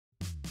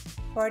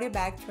Party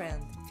Bag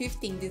Trend,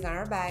 15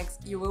 designer bags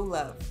you will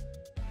love.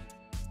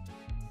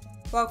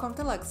 Welcome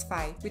to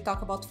Luxify. We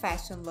talk about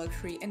fashion,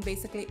 luxury, and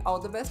basically all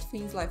the best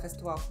things life has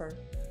to offer.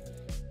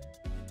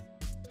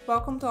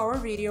 Welcome to our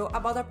video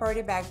about the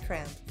party bag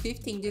trend,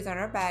 15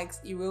 designer bags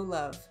you will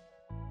love.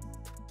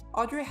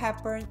 Audrey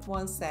Hepburn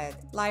once said,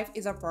 "Life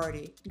is a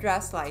party,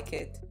 dress like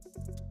it."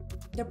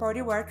 The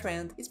party wear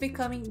trend is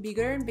becoming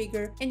bigger and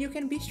bigger, and you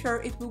can be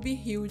sure it will be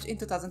huge in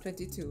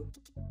 2022.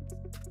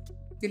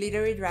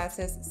 Glittery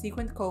dresses,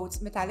 sequined coats,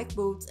 metallic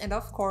boots, and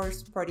of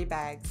course, party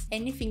bags.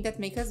 Anything that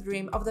makes us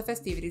dream of the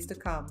festivities to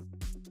come.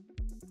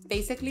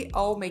 Basically,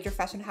 all major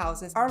fashion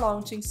houses are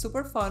launching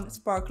super fun,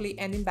 sparkly,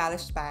 and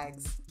embellished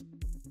bags.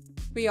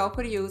 We all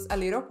could use a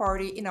little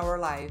party in our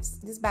lives.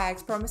 These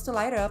bags promise to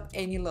light up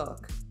any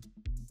look.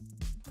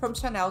 From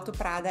Chanel to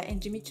Prada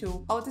and Jimmy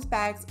Choo, all these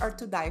bags are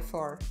to die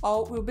for.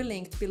 All will be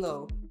linked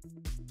below.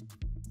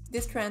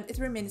 This trend is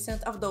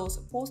reminiscent of those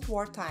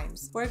post-war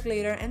times, where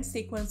glitter and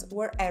sequins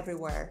were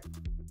everywhere.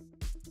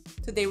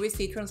 Today we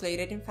see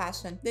translated in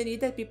fashion the need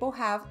that people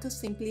have to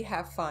simply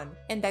have fun,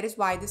 and that is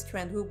why this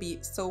trend will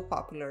be so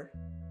popular.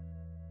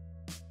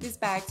 These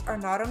bags are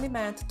not only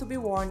meant to be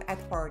worn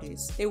at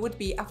parties, they would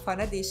be a fun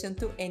addition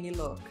to any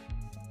look.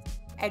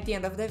 At the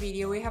end of the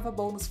video we have a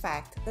bonus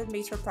fact that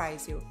may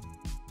surprise you.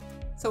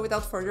 So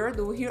without further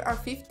ado, here are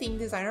 15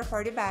 designer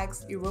party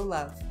bags you will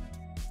love.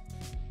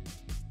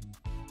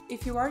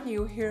 If you are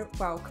new here,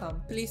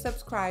 welcome. Please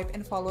subscribe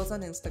and follow us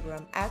on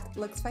Instagram at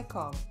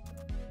luxify.com.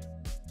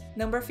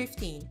 Number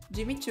 15.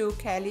 Jimmy Choo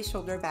Kelly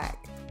Shoulder Bag.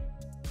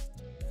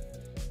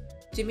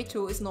 Jimmy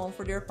Choo is known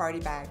for their party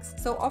bags,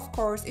 so of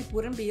course it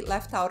wouldn't be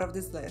left out of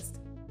this list.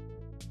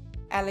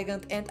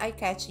 Elegant and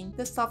eye-catching,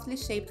 the softly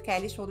shaped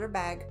Kelly shoulder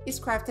bag is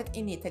crafted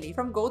in Italy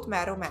from gold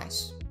metal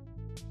mesh.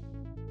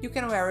 You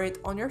can wear it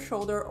on your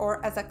shoulder or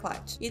as a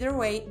clutch. Either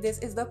way, this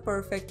is the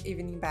perfect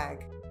evening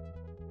bag.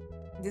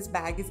 This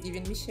bag is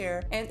giving me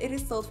share, and it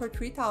is sold for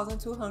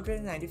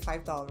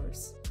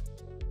 $3,295.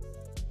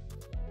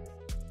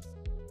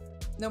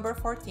 Number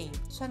 14.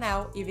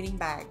 Chanel Evening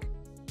Bag.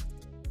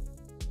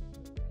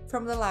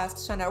 From the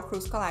last Chanel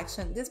Cruise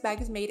collection, this bag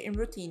is made in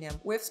ruthenium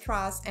with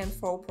strass and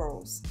faux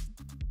pearls.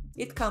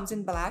 It comes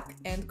in black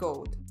and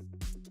gold.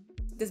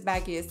 This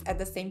bag is, at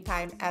the same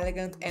time,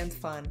 elegant and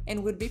fun,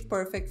 and would be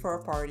perfect for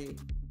a party.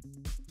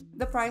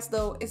 The price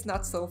though is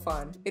not so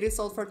fun. It is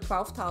sold for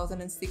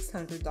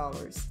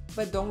 $12,600.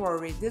 But don't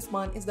worry, this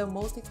one is the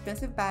most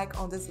expensive bag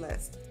on this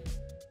list.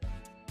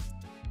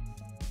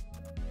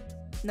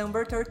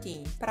 Number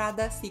 13.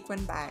 Prada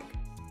Sequin Bag.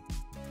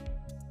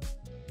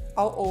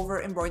 All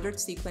over embroidered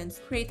sequins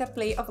create a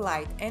play of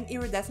light and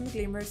iridescent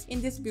glimmers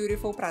in this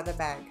beautiful Prada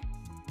bag.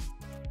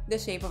 The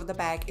shape of the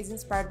bag is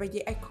inspired by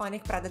the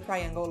iconic Prada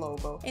triangle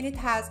logo, and it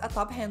has a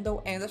top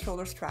handle and a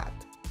shoulder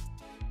strap.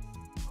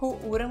 Who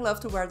wouldn't love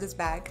to wear this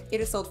bag? It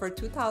is sold for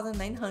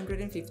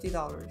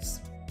 $2,950.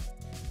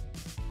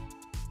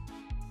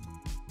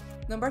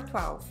 Number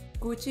 12.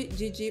 Gucci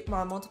Gigi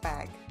Marmont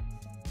Bag.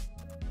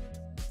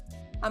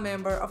 A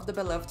member of the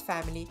beloved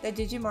family, the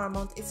Gigi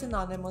Marmont is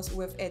synonymous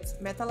with its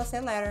metallacé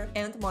leather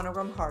and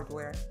monogram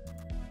hardware.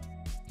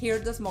 Here,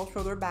 the small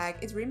shoulder bag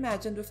is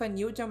reimagined with a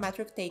new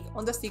geometric take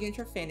on the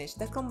signature finish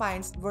that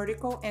combines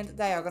vertical and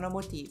diagonal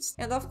motifs,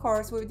 and of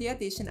course with the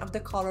addition of the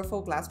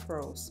colorful glass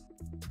pearls.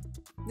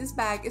 This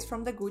bag is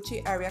from the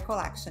Gucci Area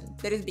collection,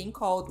 that is being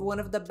called one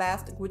of the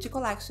best Gucci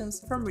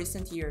collections from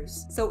recent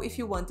years. So if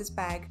you want this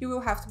bag, you will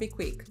have to be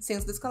quick,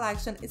 since this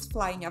collection is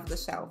flying off the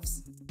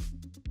shelves.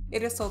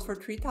 It is sold for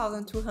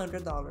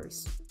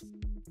 $3,200.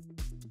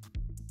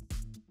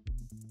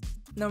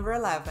 Number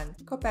 11.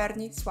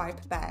 Coperni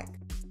Swipe Bag.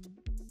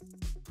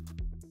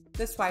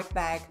 The Swipe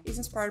bag is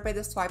inspired by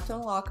the swipe to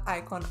unlock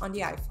icon on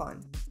the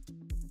iPhone.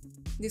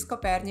 This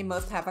Coperni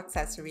must-have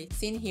accessory,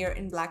 seen here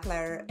in black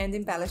leather and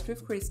embellished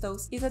with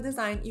crystals, is a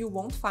design you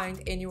won't find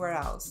anywhere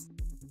else.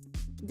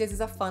 This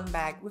is a fun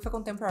bag with a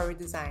contemporary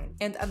design,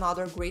 and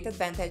another great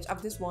advantage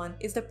of this one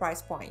is the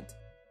price point.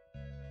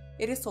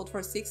 It is sold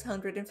for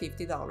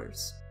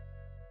 $650.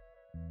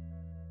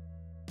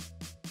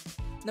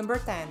 Number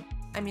 10.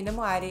 Amina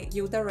Moari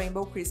Gilda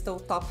Rainbow Crystal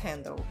Top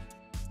Handle.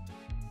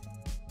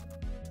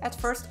 At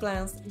first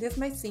glance, this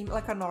might seem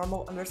like a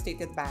normal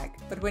understated bag,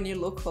 but when you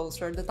look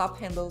closer, the top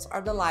handles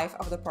are the life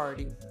of the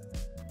party.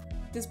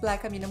 This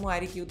black Amina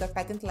Moari Gilda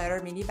patent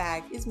leather mini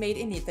bag is made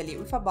in Italy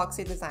with a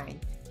boxy design.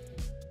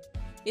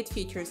 It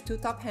features two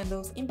top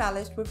handles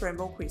embellished with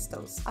rainbow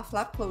crystals, a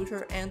flap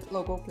closure, and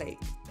logo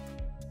plaque.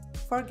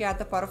 Forget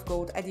the pot of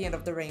gold at the end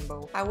of the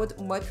rainbow. I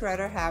would much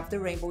rather have the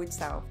rainbow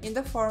itself, in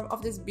the form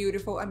of this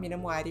beautiful Amina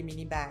Moari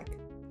mini bag.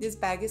 This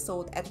bag is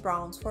sold at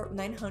Browns for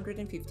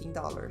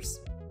 $915.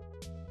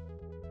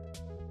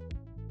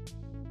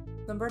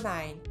 Number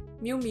 9.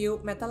 Miu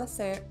Miu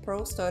Metallacé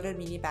Pearl Studded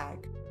Mini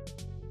Bag.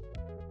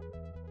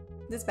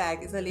 This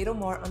bag is a little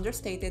more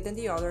understated than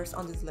the others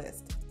on this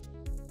list.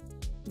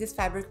 This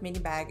fabric mini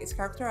bag is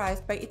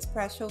characterized by its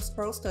precious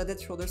pearl-studded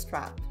shoulder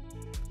strap.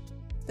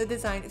 The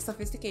design is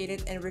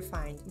sophisticated and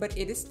refined, but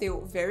it is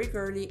still very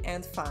girly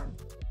and fun.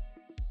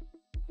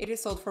 It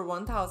is sold for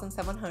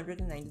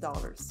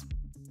 $1,790.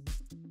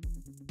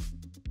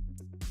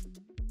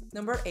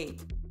 Number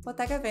 8.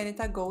 Bottega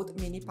Veneta Gold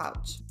Mini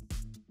Pouch.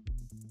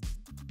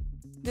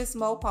 This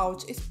small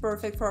pouch is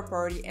perfect for a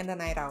party and a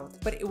night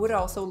out, but it would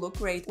also look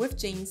great with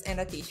jeans and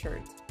a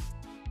t-shirt.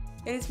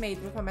 It is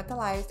made with a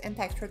metallized and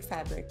textured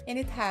fabric, and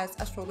it has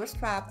a shoulder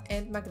strap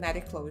and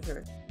magnetic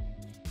closure.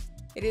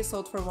 It is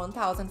sold for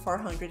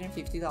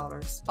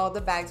 $1,450. All the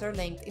bags are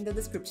linked in the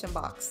description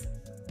box.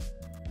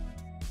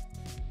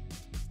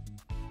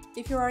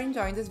 If you are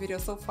enjoying this video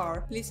so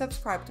far, please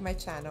subscribe to my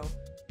channel,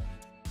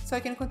 so I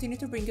can continue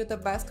to bring you the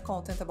best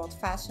content about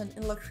fashion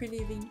and luxury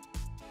living.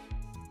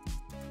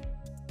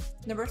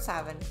 Number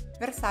 7.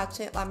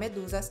 Versace La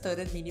Medusa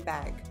Studded Mini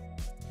Bag.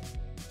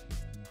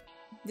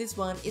 This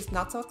one is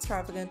not so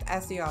extravagant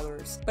as the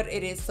others, but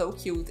it is so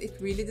cute it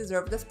really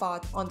deserves the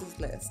spot on this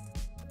list.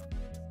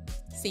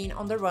 Seen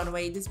on the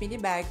runway, this mini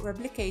bag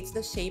replicates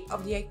the shape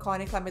of the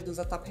iconic La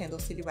Medusa top handle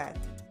silhouette.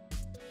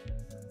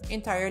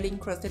 Entirely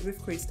encrusted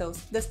with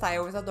crystals, the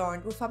style is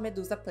adorned with a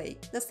Medusa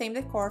plate, the same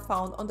decor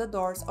found on the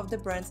doors of the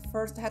brand's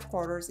first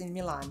headquarters in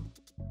Milan.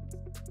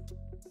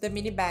 The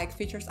mini bag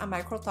features a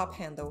micro top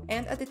handle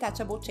and a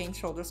detachable chain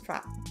shoulder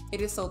strap.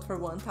 It is sold for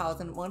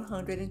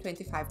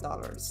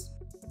 $1,125.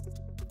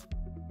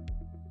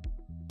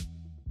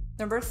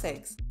 Number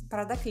 6.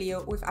 Prada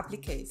Clio with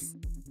appliques.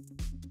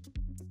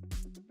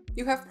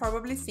 You have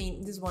probably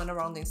seen this one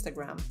around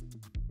Instagram.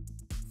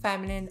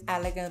 Feminine,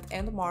 elegant,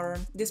 and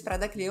modern, this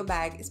Prada Clio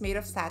bag is made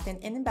of satin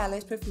and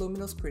embellished with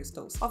luminous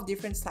crystals of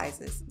different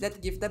sizes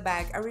that give the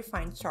bag a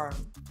refined charm.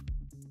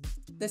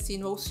 The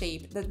sinuous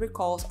shape that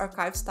recalls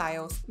archive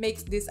styles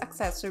makes this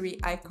accessory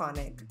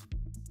iconic.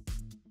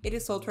 It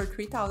is sold for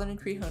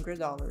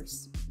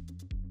 $3,300.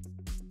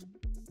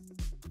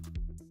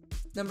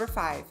 Number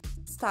 5.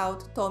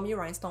 Stout Tommy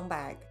Rhinestone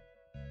Bag.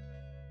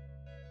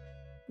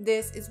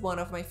 This is one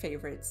of my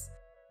favorites.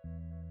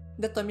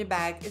 The Tommy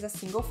bag is a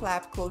single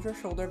flap closure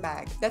shoulder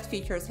bag that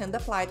features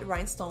hand-applied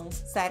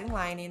rhinestones, satin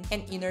lining,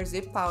 an inner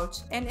zip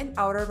pouch, and an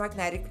outer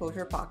magnetic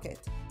closure pocket.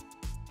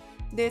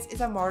 This is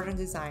a modern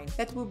design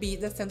that will be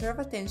the center of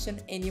attention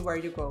anywhere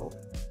you go.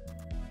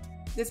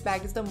 This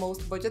bag is the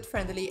most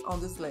budget-friendly on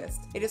this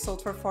list. It is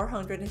sold for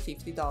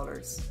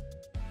 $450.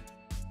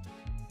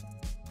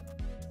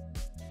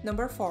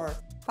 Number 4.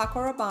 Paco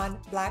Rabanne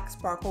Black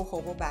Sparkle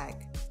Hobo Bag.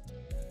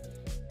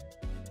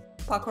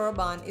 Paco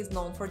Rabanne is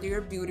known for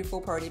their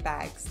beautiful party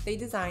bags. They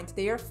designed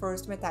their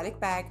first metallic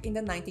bag in the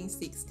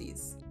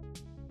 1960s.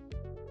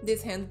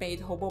 This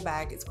handmade hobo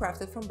bag is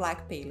crafted from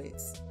black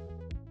pallets.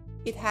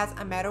 It has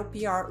a metal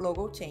PR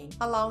logo chain,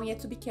 allowing it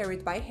to be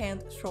carried by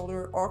hand,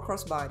 shoulder, or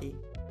crossbody.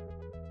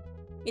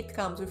 It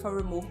comes with a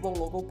removable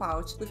logo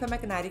pouch with a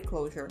magnetic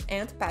closure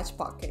and patch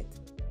pocket.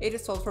 It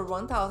is sold for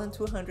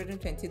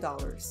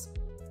 $1,220.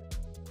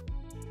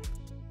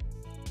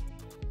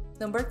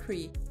 Number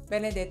 3.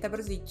 Benedetta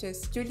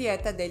Brusicce's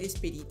Giulietta degli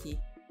Spiriti.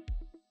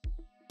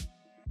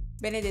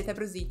 Benedetta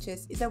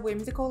Brusicce's is a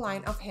whimsical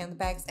line of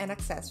handbags and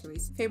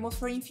accessories, famous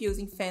for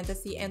infusing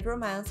fantasy and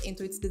romance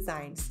into its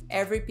designs.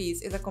 Every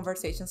piece is a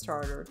conversation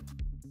starter.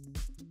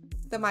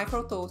 The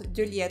micro-tote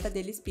Giulietta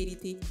degli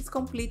Spiriti is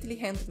completely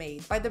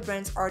handmade by the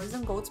brand's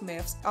artisan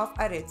goldsmiths of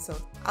Arezzo,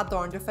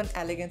 adorned with an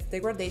elegant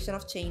degradation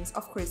of chains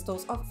of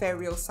crystals of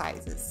various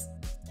sizes.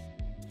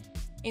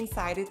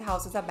 Inside it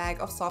houses a bag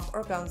of soft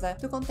organza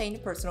to contain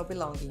personal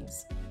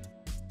belongings.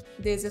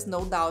 This is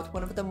no doubt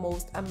one of the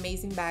most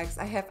amazing bags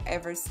I have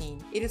ever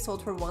seen. It is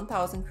sold for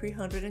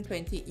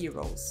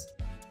 €1,320.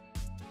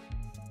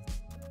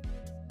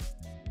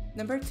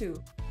 Number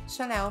 2.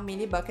 Chanel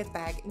Mini Bucket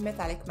Bag in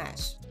Metallic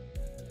Mesh.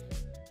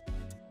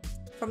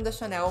 From the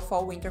Chanel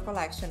Fall-Winter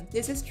collection,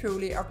 this is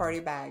truly a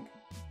party bag.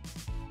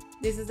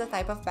 This is the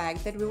type of bag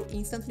that will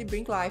instantly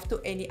bring life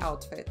to any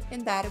outfit,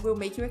 and that will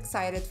make you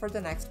excited for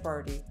the next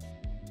party.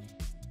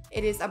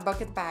 It is a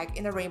bucket bag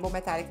in a rainbow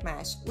metallic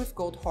mesh with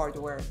gold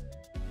hardware.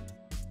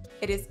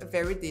 It is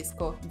very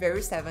disco, very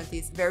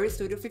 70s, very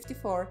Studio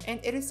 54, and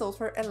it is sold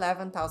for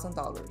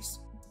 $11,000.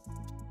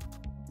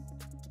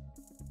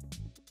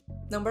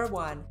 Number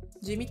 1.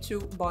 Jimmy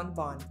Choo Bon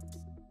Bon.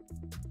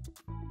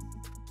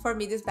 For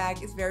me, this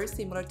bag is very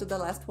similar to the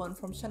last one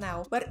from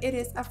Chanel, but it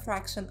is a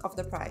fraction of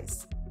the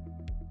price.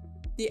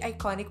 The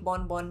iconic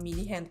Bon Bon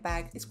mini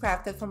handbag is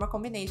crafted from a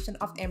combination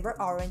of amber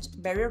orange,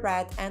 berry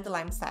red, and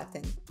lime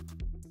satin.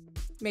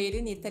 Made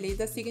in Italy,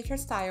 the signature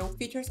style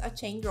features a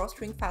chain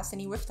drawstring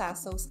fastening with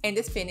tassels and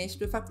is finished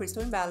with a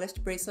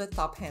crystal-embellished bracelet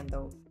top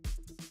handle.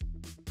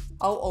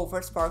 All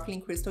over sparkling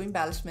crystal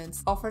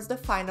embellishments offers the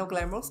final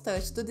glamorous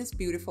touch to this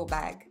beautiful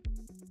bag.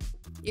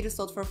 It is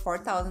sold for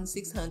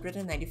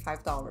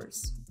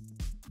 $4,695.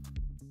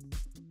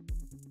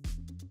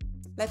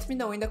 Let me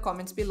know in the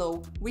comments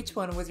below which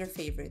one was your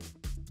favorite.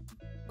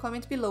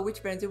 Comment below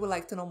which brands you would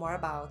like to know more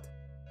about.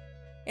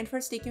 And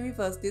for sticking with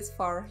us this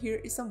far,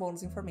 here is some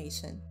bonus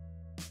information.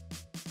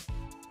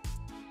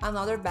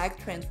 Another bag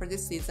trend for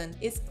this season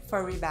is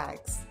furry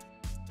bags.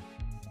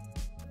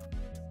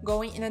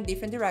 Going in a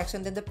different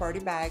direction than the party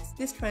bags,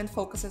 this trend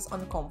focuses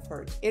on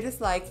comfort. It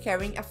is like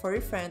carrying a furry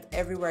friend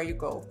everywhere you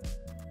go.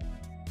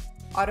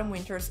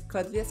 Autumn-winter's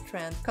cuddliest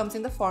trend comes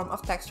in the form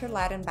of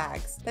texture-laden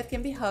bags that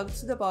can be hugged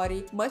to the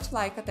body much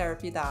like a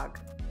therapy dog.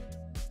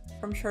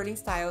 From shirting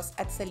styles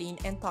at Celine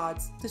and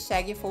Tod's to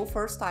shaggy faux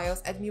fur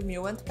styles at Miu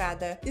Miu and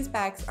Prada, these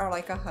bags are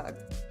like a hug.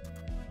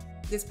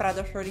 This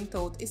Prada shirting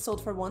tote is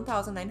sold for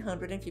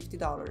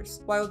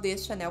 $1,950, while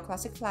this Chanel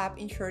classic flap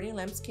in shirting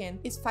lambskin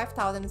is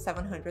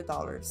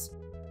 $5,700.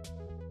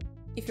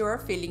 If you are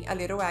feeling a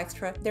little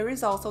extra, there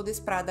is also this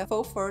Prada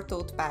faux fur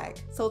tote bag,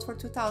 sold for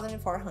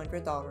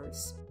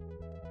 $2,400.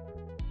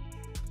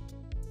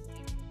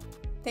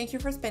 Thank you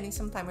for spending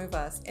some time with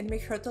us, and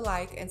make sure to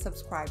like and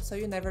subscribe so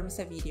you never miss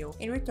a video.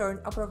 In return,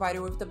 I'll provide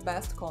you with the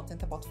best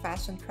content about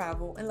fashion,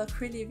 travel, and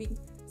luxury living.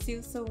 See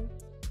you soon!